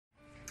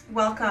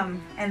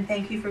Welcome and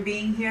thank you for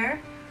being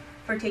here,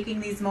 for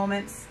taking these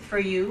moments for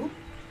you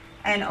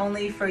and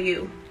only for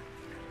you.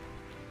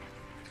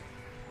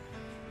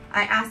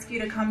 I ask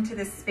you to come to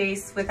this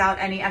space without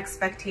any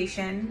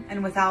expectation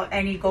and without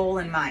any goal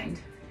in mind.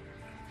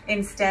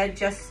 Instead,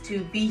 just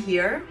to be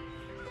here,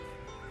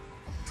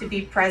 to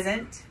be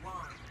present,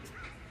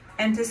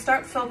 and to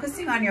start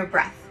focusing on your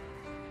breath.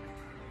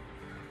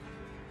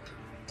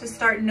 To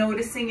start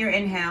noticing your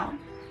inhale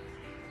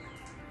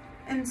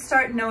and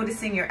start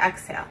noticing your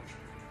exhale.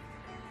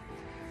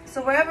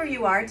 So wherever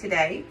you are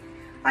today,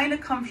 find a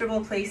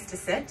comfortable place to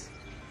sit.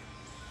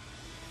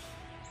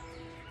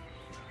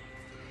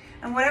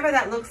 And whatever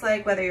that looks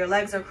like, whether your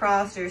legs are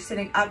crossed or you're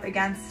sitting up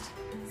against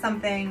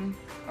something,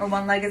 or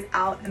one leg is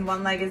out and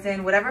one leg is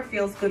in, whatever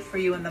feels good for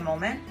you in the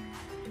moment,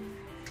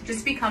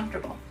 just be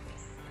comfortable.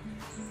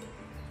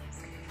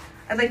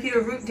 I'd like you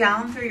to root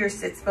down through your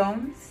sits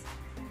bones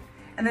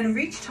and then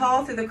reach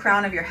tall through the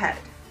crown of your head.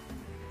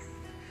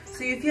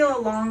 So you feel a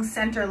long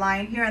center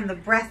line here and the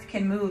breath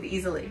can move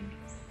easily.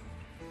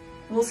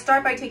 We'll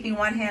start by taking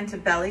one hand to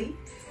belly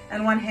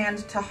and one hand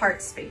to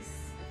heart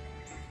space.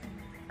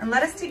 And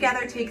let us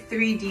together take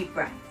 3 deep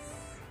breaths.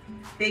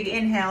 Big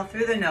inhale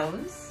through the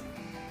nose.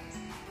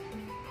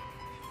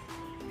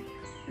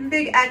 And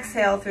big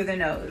exhale through the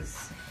nose.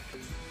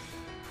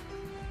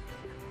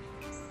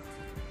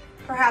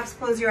 Perhaps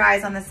close your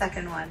eyes on the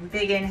second one.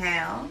 Big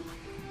inhale.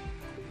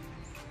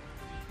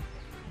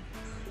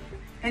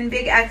 And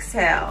big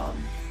exhale.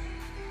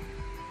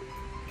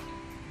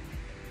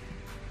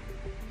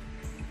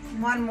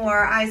 One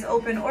more, eyes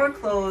open or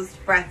closed,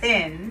 breath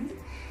in.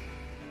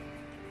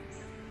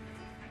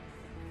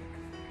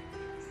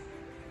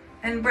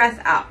 And breath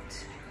out.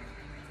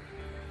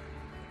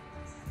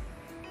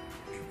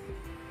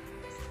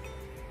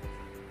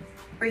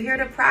 We're here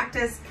to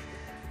practice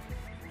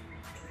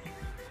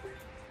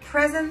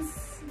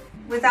presence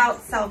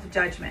without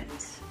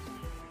self-judgment.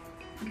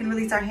 We can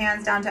release our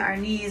hands down to our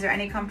knees or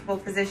any comfortable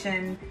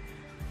position.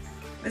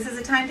 This is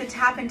a time to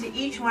tap into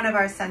each one of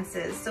our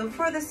senses. So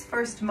for this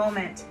first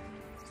moment,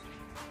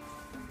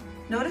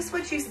 notice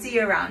what you see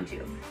around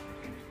you.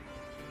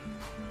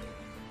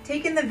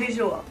 Take in the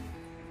visual.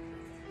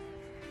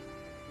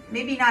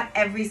 Maybe not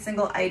every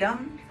single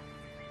item,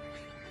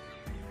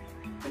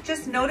 but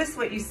just notice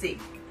what you see,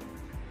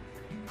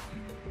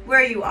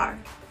 where you are.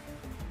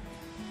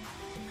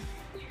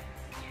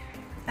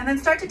 And then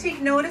start to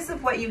take notice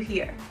of what you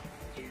hear.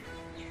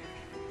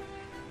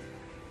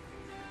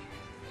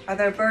 Are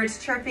there birds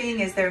chirping?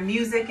 Is there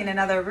music in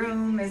another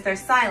room? Is there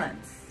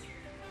silence?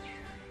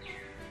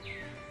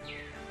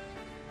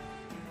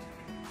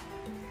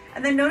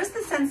 And then notice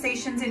the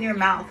sensations in your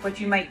mouth, what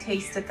you might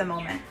taste at the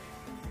moment.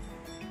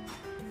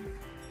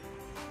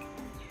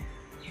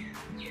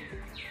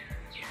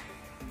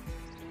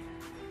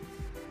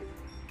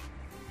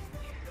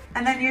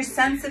 And then your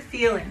sense of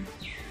feeling.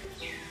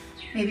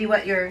 Maybe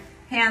what your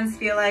hands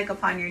feel like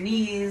upon your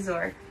knees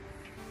or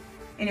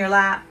in your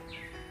lap.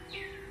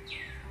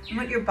 And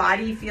what your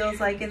body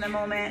feels like in the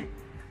moment.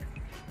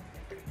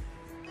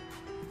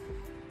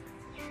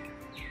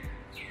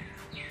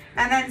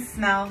 And then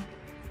smell.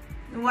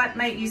 What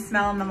might you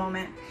smell in the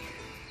moment?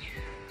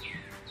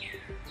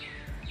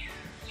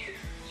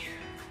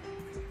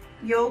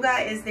 Yoga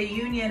is the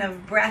union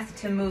of breath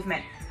to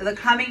movement. So the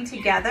coming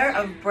together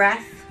of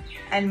breath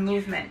and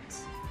movement.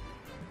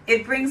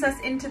 It brings us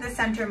into the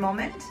center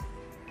moment.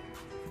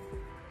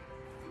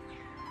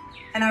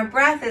 And our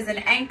breath is an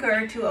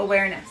anchor to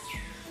awareness.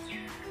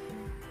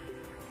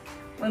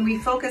 When we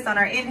focus on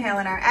our inhale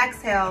and our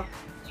exhale,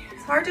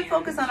 it's hard to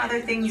focus on other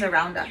things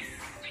around us.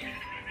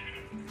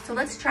 So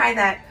let's try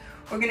that.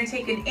 We're going to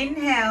take an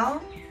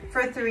inhale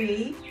for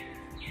 3.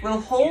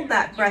 We'll hold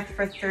that breath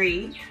for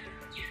 3.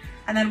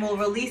 And then we'll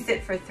release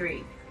it for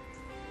 3.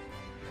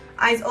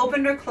 Eyes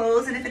opened or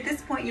closed, and if at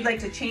this point you'd like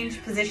to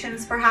change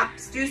positions,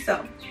 perhaps do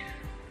so.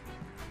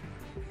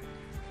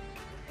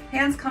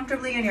 Hands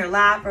comfortably in your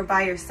lap or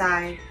by your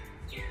side.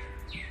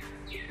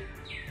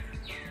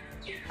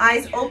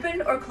 Eyes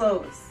opened or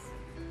closed.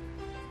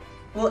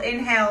 We'll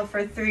inhale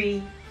for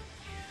 3,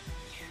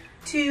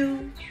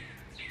 2,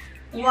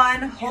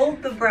 1.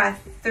 Hold the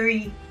breath.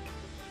 3,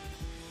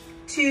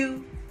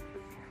 2,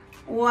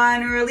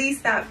 1.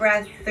 Release that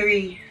breath.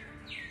 3,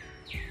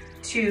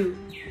 2,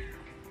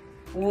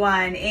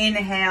 1.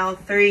 Inhale.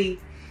 3,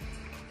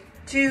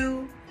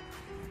 2,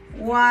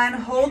 1.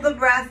 Hold the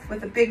breath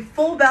with a big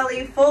full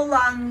belly, full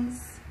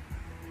lungs.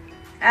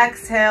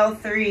 Exhale.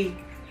 3,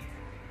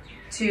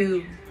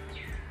 2,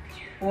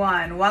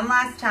 1. One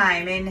last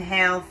time.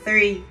 Inhale.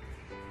 3,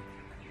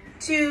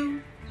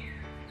 2,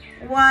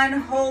 1.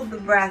 Hold the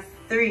breath.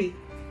 3,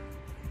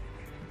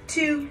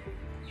 2,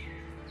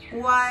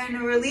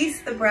 1.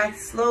 Release the breath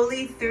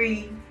slowly.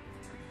 3,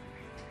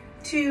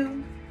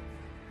 2,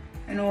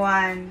 and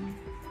 1.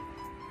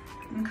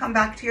 And come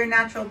back to your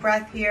natural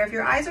breath here. If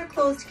your eyes are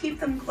closed,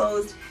 keep them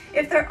closed.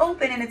 If they're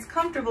open and it's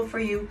comfortable for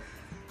you,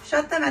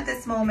 shut them at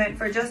this moment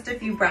for just a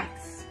few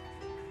breaths.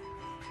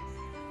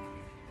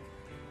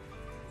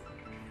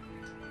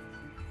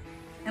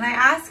 And I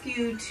ask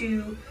you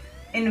to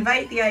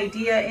invite the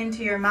idea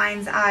into your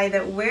mind's eye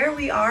that where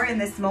we are in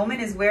this moment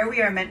is where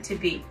we are meant to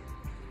be.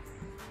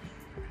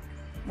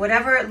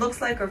 Whatever it looks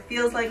like or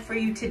feels like for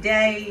you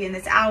today, in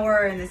this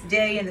hour, in this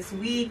day, in this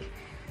week,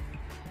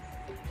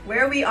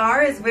 where we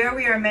are is where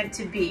we are meant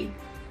to be.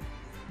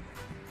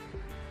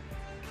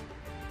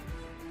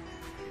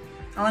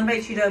 I'll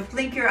invite you to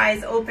blink your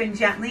eyes open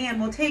gently, and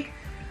we'll take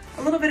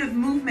a little bit of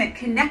movement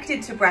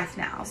connected to breath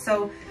now.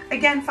 So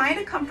again, find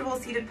a comfortable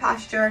seated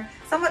posture,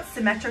 somewhat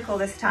symmetrical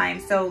this time.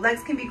 So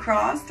legs can be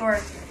crossed or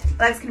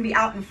legs can be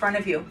out in front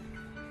of you.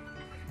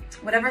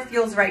 Whatever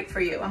feels right for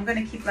you. I'm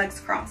going to keep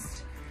legs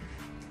crossed.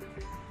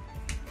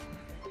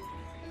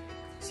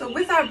 So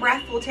with our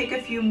breath, we'll take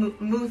a few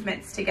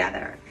movements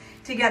together.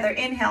 Together,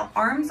 inhale,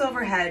 arms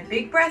overhead,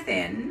 big breath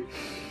in.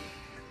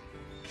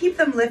 Keep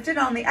them lifted.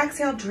 On the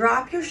exhale,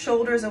 drop your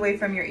shoulders away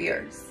from your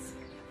ears.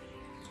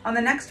 On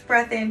the next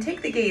breath in,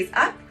 take the gaze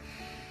up.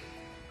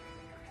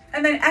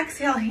 And then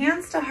exhale,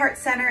 hands to heart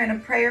center in a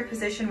prayer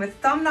position with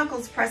thumb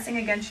knuckles pressing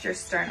against your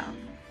sternum.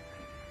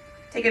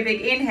 Take a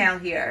big inhale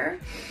here.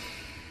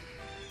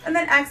 And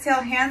then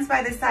exhale, hands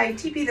by the side,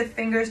 teepee the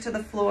fingers to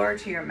the floor,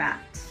 to your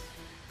mat.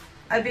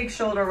 A big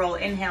shoulder roll,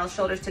 inhale,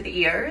 shoulders to the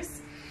ears.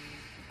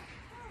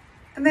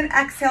 And then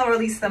exhale,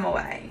 release them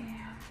away.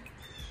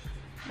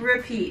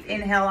 Repeat,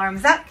 inhale,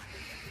 arms up.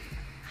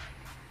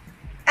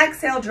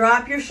 Exhale,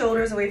 drop your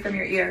shoulders away from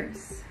your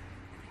ears.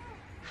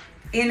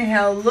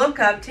 Inhale, look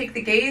up, take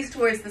the gaze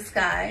towards the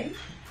sky.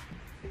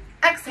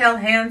 Exhale,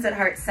 hands at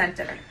heart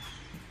center.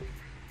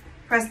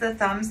 Press the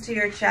thumbs to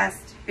your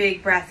chest,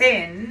 big breath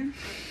in.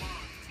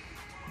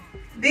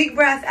 Big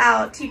breath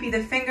out, teepee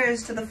the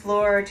fingers to the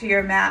floor or to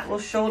your mat. We'll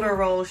shoulder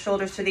roll,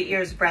 shoulders to the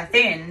ears, breath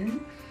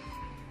in.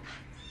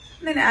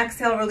 And then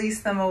exhale, release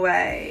them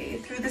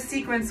away. Through the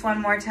sequence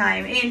one more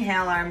time.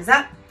 Inhale, arms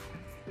up.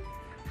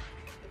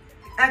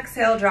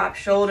 Exhale, drop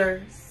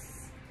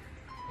shoulders.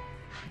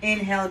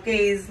 Inhale,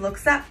 gaze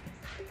looks up.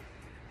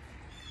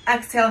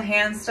 Exhale,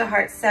 hands to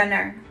heart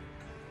center.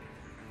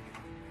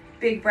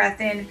 Big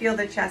breath in, feel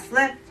the chest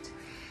lift.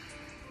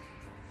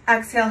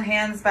 Exhale,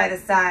 hands by the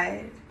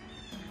side.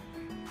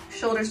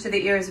 Shoulders to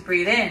the ears,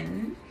 breathe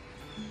in.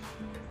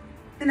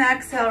 And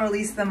exhale,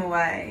 release them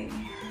away.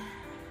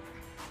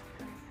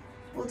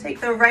 We'll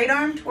take the right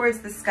arm towards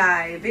the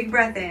sky, big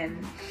breath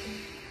in.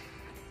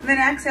 And then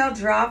exhale,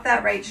 drop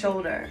that right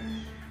shoulder.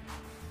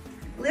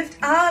 Lift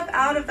up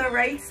out of the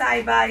right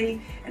side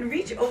body and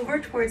reach over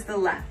towards the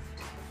left.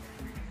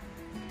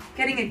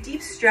 Getting a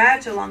deep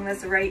stretch along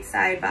this right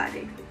side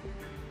body.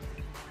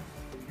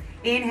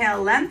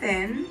 Inhale,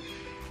 lengthen.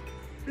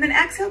 And then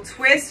exhale,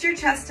 twist your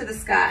chest to the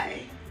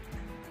sky.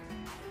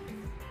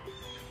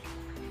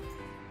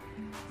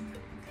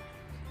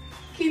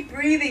 Keep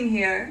breathing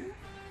here.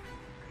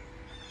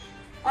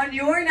 On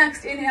your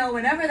next inhale,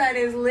 whenever that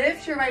is,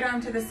 lift your right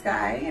arm to the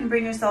sky and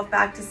bring yourself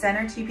back to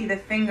center, teepee the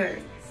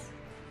fingers.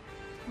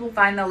 We'll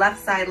find the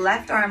left side,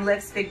 left arm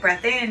lifts, big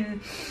breath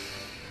in.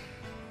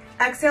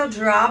 Exhale,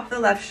 drop the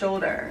left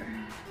shoulder.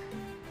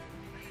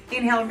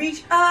 Inhale,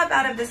 reach up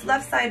out of this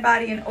left side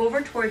body and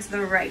over towards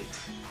the right.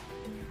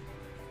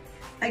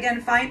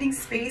 Again, finding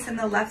space in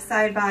the left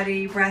side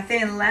body, breath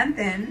in,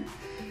 lengthen.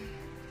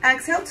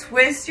 Exhale,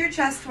 twist your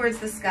chest towards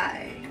the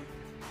sky.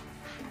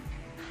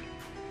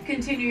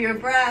 Continue your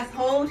breath,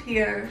 hold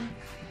here.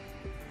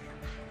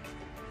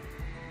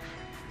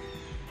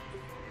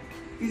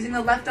 Using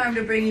the left arm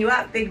to bring you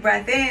up, big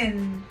breath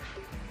in.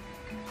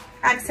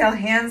 Exhale,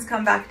 hands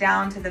come back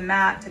down to the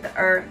mat, to the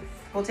earth.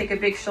 We'll take a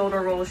big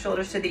shoulder roll,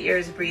 shoulders to the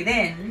ears, breathe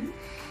in.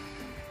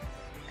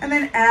 And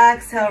then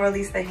exhale,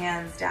 release the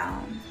hands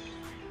down.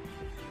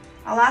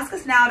 I'll ask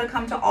us now to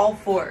come to all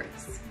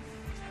fours.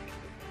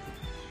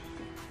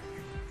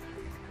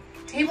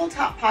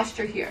 Tabletop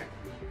posture here.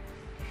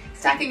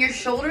 Stacking your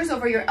shoulders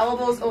over your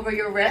elbows, over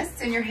your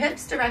wrists, and your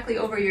hips directly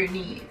over your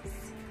knees.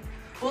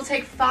 We'll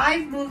take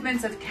 5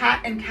 movements of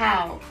cat and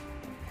cow.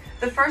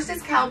 The first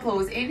is cow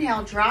pose.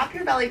 Inhale, drop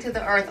your belly to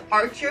the earth,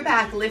 arch your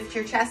back, lift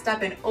your chest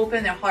up, and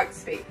open the heart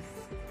space.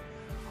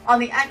 On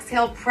the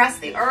exhale, press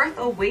the earth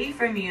away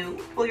from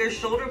you, pull your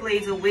shoulder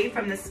blades away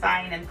from the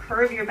spine, and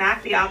curve your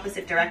back the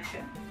opposite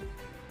direction.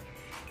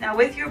 Now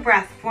with your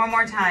breath, 4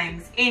 more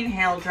times.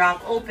 Inhale,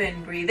 drop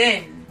open, breathe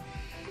in.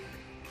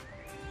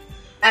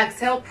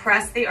 Exhale,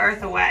 press the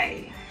earth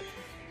away.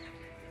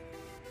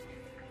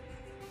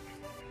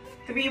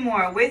 3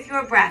 more with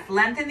your breath.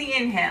 Lengthen the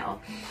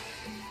inhale.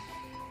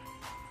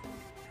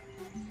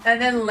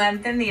 And then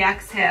lengthen the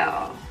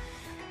exhale.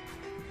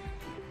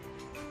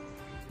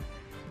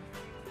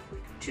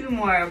 2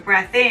 more,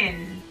 breath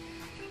in.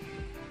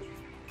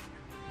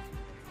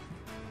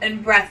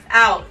 And breath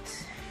out.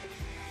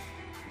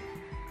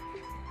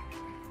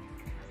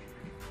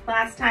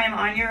 Last time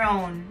on your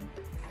own.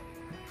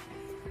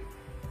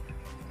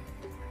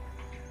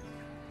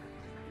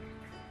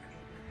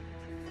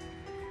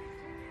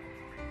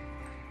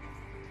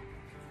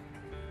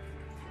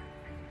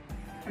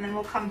 And then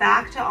we'll come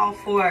back to all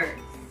fours.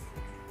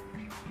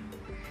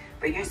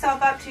 Bring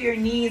yourself up to your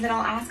knees, and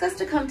I'll ask us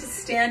to come to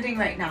standing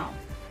right now.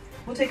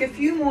 We'll take a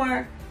few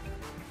more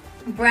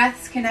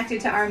breaths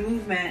connected to our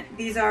movement.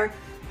 These are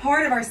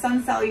part of our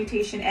sun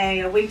salutation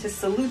A, a way to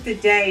salute the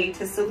day,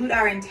 to salute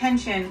our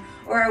intention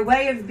or our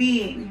way of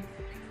being,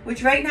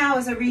 which right now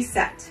is a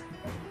reset,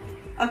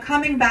 a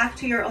coming back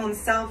to your own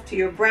self, to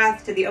your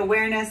breath, to the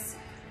awareness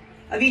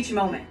of each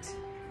moment.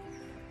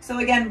 So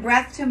again,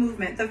 breath to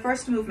movement. The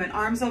first movement,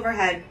 arms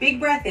overhead, big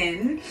breath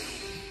in,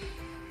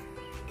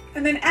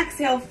 and then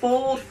exhale,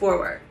 fold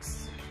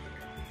forwards.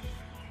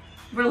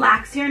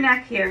 Relax your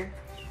neck here.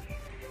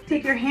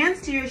 Take your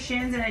hands to your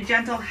shins in a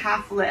gentle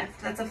half lift.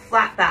 That's a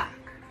flat back.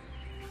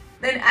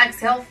 Then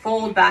exhale,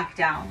 fold back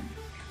down.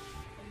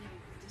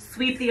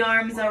 Sweep the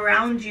arms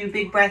around you,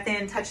 big breath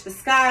in, touch the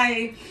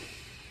sky.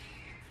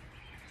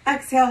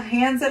 Exhale,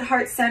 hands at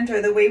heart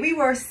center, the way we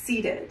were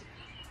seated.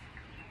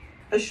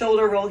 A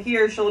shoulder roll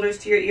here, shoulders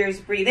to your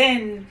ears, breathe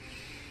in.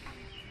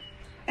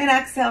 And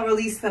exhale,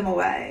 release them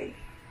away.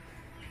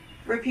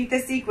 Repeat the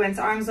sequence,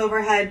 arms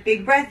overhead,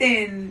 big breath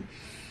in.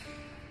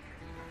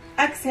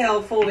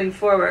 Exhale, folding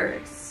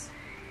forwards.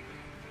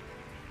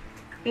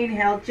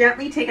 Inhale,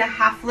 gently take a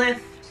half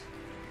lift.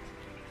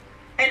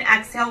 And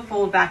exhale,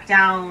 fold back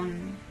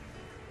down.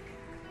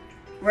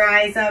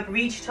 Rise up,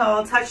 reach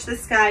tall, touch the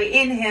sky.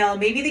 Inhale,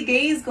 maybe the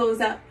gaze goes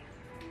up.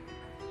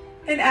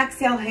 And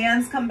exhale,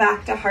 hands come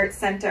back to heart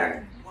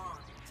center.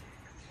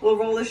 We'll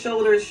roll the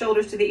shoulders,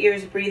 shoulders to the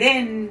ears, breathe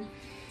in.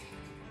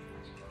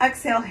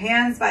 Exhale,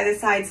 hands by the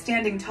side,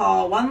 standing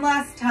tall. One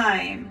last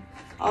time.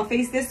 I'll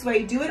face this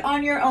way, do it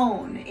on your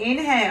own.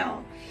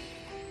 Inhale.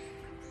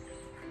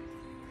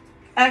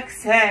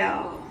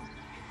 Exhale.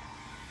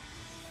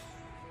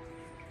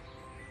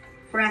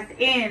 Breath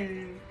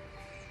in.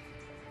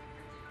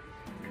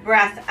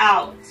 Breath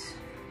out.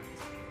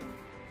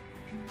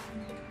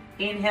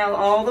 Inhale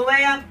all the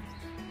way up.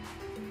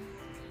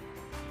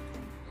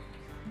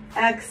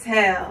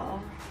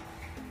 Exhale.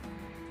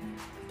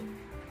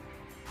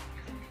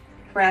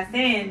 Breath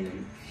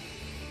in.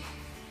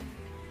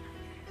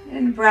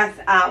 And breath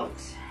out.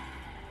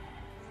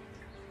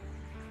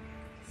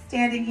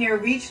 Standing here,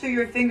 reach through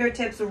your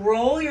fingertips,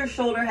 roll your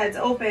shoulder heads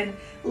open,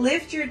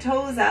 lift your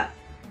toes up,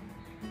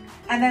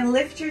 and then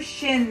lift your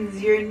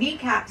shins, your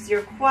kneecaps,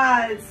 your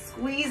quads,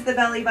 squeeze the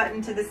belly button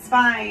to the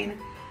spine,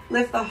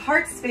 lift the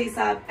heart space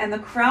up and the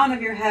crown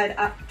of your head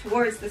up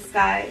towards the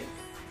skies.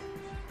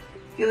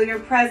 Feel your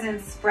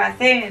presence, breath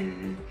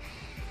in.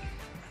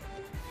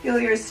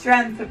 Feel your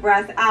strength,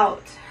 breath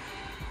out.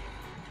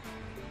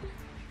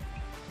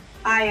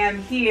 I am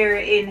here,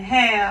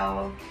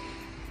 inhale.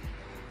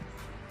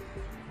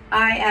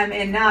 I am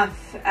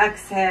enough,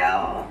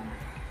 exhale.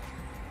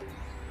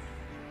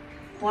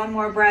 One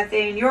more breath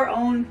in, your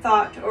own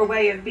thought or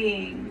way of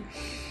being.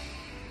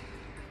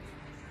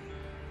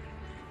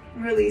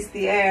 Release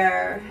the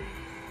air.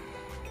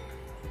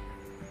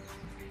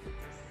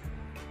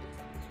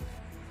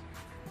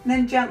 And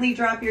then gently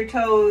drop your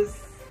toes.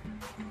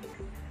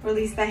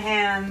 Release the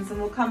hands, and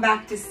we'll come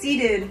back to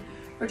seated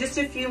for just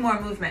a few more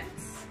movements.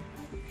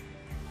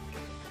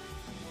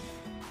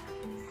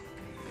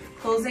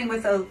 Closing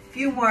with a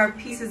few more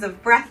pieces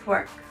of breath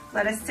work.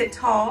 Let us sit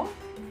tall.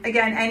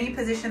 Again, any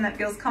position that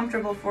feels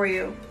comfortable for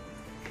you.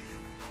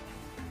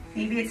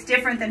 Maybe it's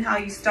different than how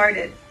you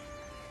started.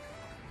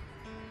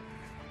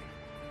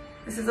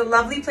 This is a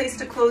lovely place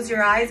to close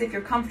your eyes if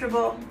you're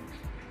comfortable.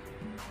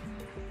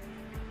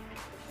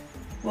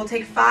 We'll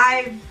take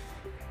 5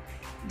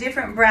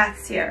 different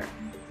breaths here.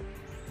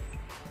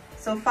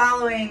 So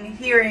following,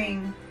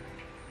 hearing,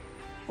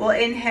 we'll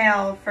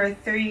inhale for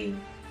 3,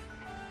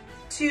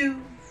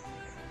 2,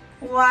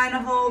 1,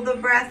 hold the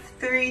breath,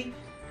 3,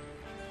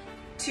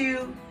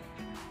 2,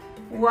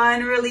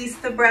 1, release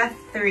the breath,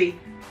 3,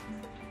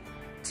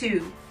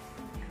 2,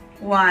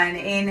 1,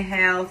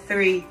 inhale,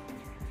 3,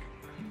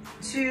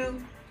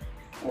 2,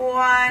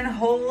 1,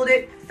 hold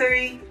it,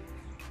 3,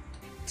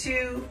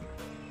 2,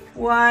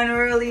 1,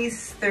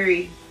 release,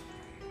 3,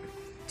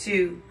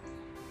 2,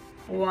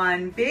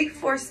 1, big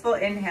forceful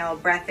inhale,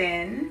 breath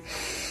in,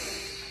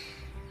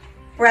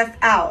 breath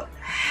out.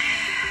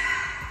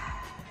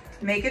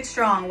 Make it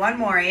strong. One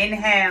more.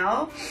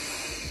 Inhale.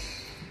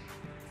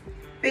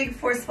 Big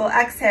forceful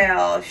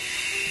exhale.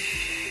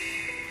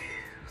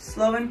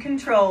 Slow and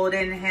controlled.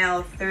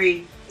 Inhale.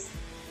 3,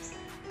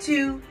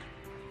 2,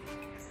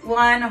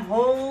 1.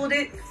 Hold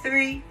it.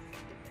 3,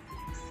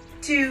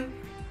 2,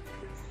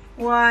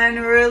 1.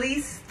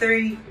 Release.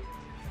 3,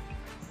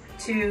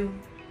 2,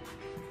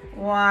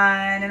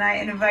 1. And I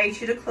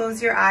invite you to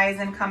close your eyes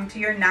and come to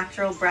your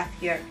natural breath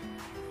here.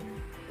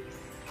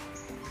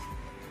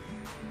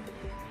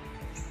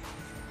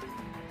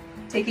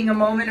 Taking a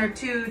moment or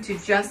two to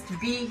just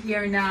be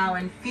here now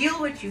and feel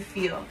what you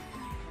feel.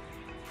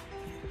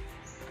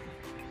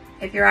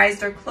 If your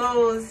eyes are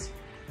closed,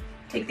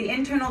 take the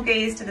internal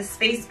gaze to the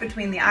space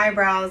between the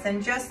eyebrows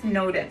and just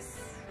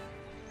notice.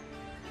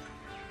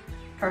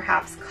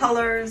 Perhaps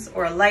colors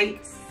or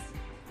lights,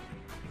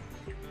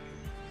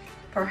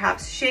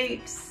 perhaps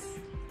shapes.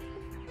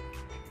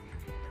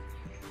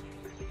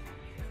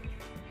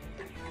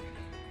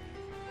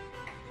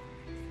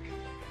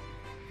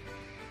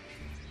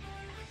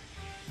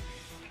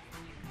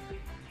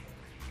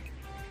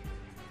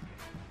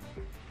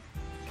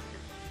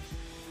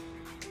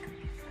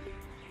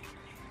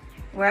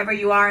 Wherever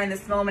you are in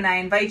this moment, I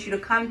invite you to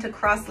come to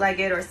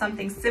cross-legged or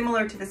something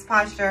similar to this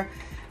posture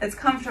that's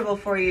comfortable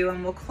for you,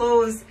 and we'll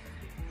close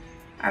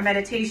our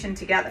meditation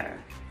together.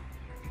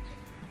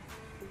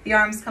 The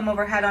arms come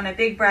overhead on a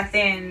big breath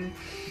in.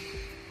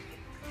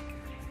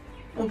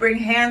 We'll bring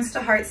hands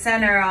to heart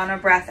center on a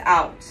breath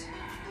out.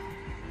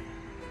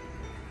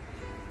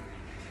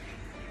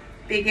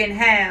 Big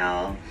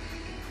inhale.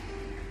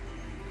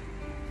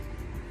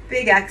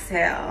 Big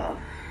exhale.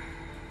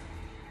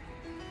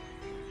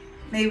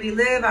 May we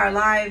live our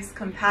lives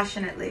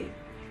compassionately.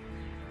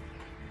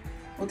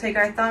 We'll take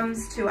our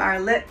thumbs to our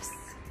lips.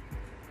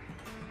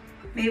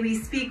 May we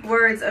speak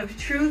words of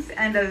truth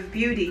and of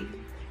beauty.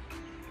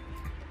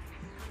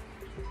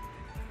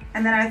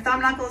 And then our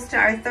thumb knuckles to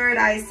our third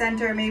eye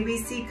center. May we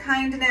see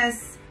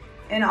kindness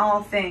in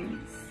all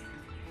things.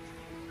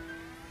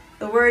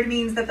 The word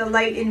means that the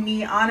light in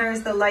me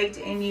honors the light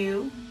in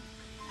you.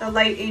 The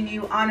light in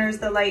you honors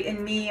the light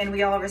in me, and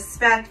we all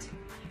respect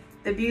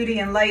the beauty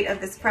and light of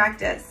this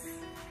practice.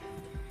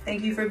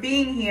 Thank you for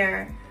being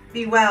here.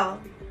 Be well.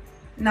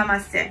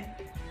 Namaste.